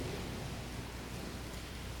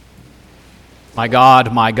my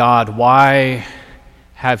God, why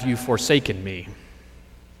have you forsaken me?"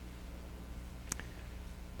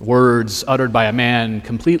 Words uttered by a man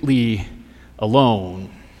completely alone,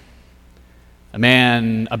 a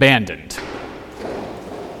man abandoned,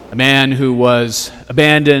 a man who was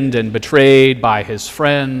abandoned and betrayed by his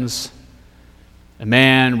friends, a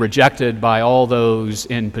man rejected by all those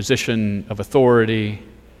in position of authority,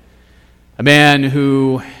 a man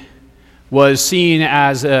who was seen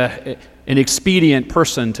as an expedient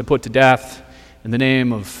person to put to death in the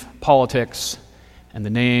name of politics and the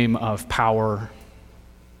name of power.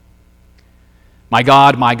 My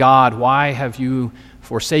God, why have you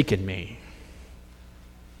forsaken me?"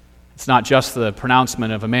 It's not just the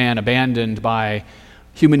pronouncement of a man abandoned by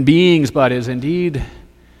human beings, but is indeed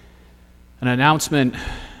an announcement,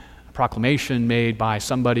 a proclamation made by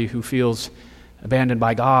somebody who feels abandoned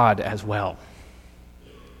by God as well.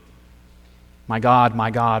 My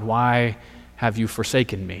God, why have you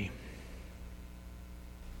forsaken me?"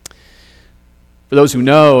 For those who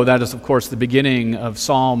know, that is, of course, the beginning of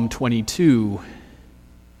Psalm 22.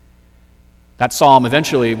 That psalm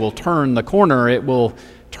eventually will turn the corner. It will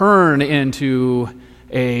turn into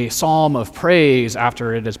a psalm of praise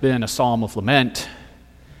after it has been a psalm of lament.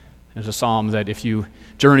 It's a psalm that if you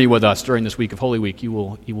journey with us during this week of Holy Week, you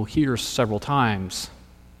will hear several times.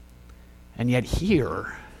 And yet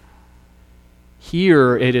here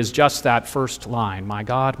it is just that first line, my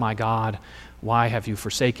God, why have you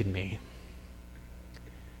forsaken me?"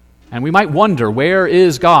 And we might wonder, where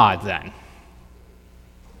is God then?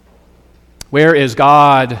 Where is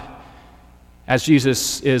God as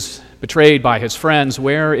Jesus is betrayed by his friends?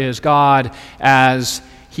 Where is God as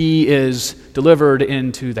he is delivered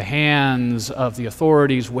into the hands of the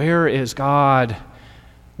authorities? Where is God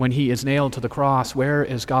when he is nailed to the cross? Where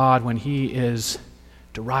is God when he is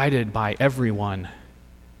derided by everyone?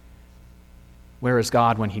 Where is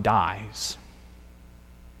God when he dies?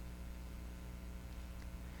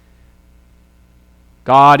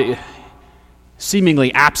 God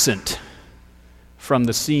seemingly absent from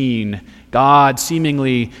the scene, God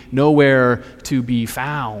seemingly nowhere to be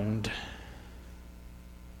found.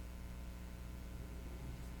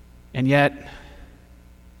 And yet,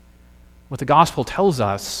 what the gospel tells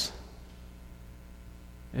us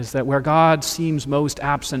is that where God seems most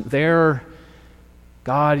absent, there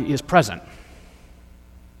God is present.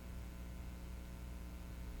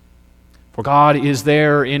 For God is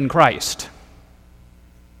there in Christ.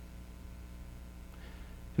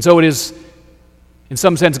 And so it is, in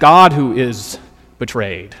some sense, God who is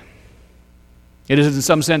betrayed. It is, in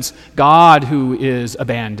some sense, God who is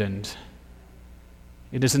abandoned.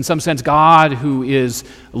 It is, in some sense, God who is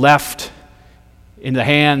left in the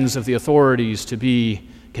hands of the authorities to be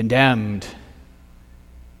condemned.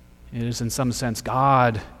 It is, in some sense,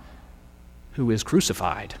 God who is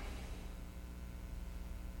crucified.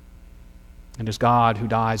 It is God who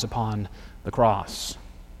dies upon the cross.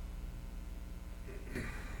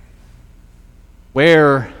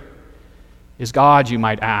 Where is God, you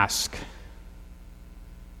might ask?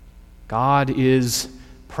 God is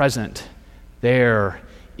present there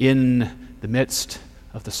in the midst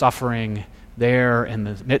of the suffering, there in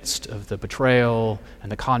the midst of the betrayal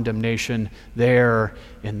and the condemnation, there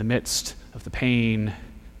in the midst of the pain,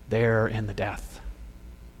 there in the death.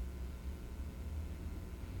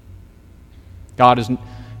 God is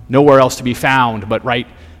nowhere else to be found but right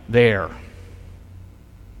there.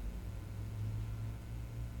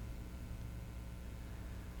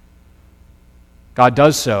 God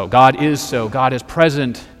does so. God is so. God is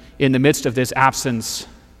present in the midst of this absence,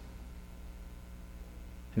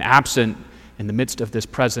 and absent in the midst of this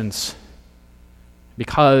presence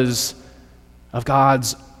because of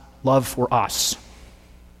God's love for us.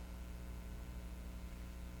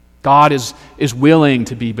 God is willing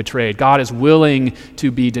to be betrayed. God is willing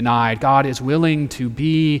to be denied. God is willing to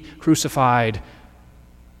be crucified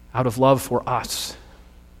out of love for us.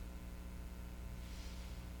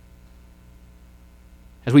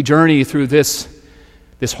 As we journey through this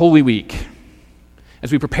Holy Week,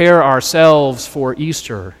 as we prepare ourselves for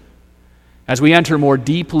Easter, as we enter more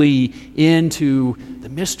deeply into the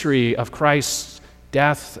mystery of Christ's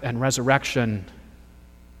death and resurrection,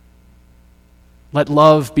 let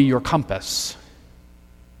love be your compass.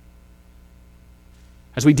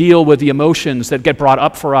 As we deal with the emotions that get brought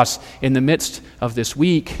up for us in the midst of this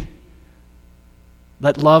week,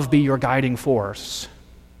 let love be your guiding force.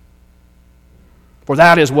 For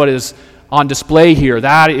that is what is on display here.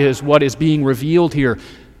 That is what is being revealed here.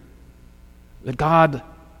 That God's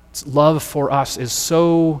love for us is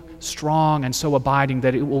so strong and so abiding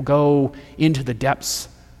that it will go into the depths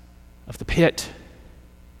of the pit.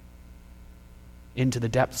 into the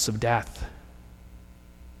depths of death,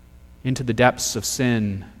 into the depths of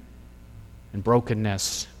sin and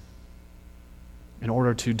brokenness, in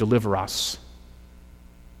order to deliver us,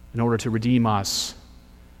 in order to redeem us,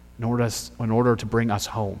 in order to bring us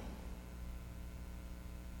home.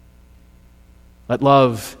 Let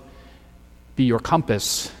love be your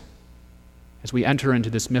compass as we enter into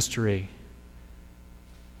this mystery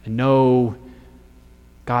and know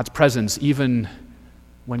God's presence even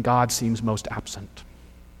when God seems most absent.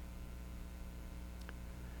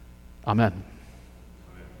 Amen.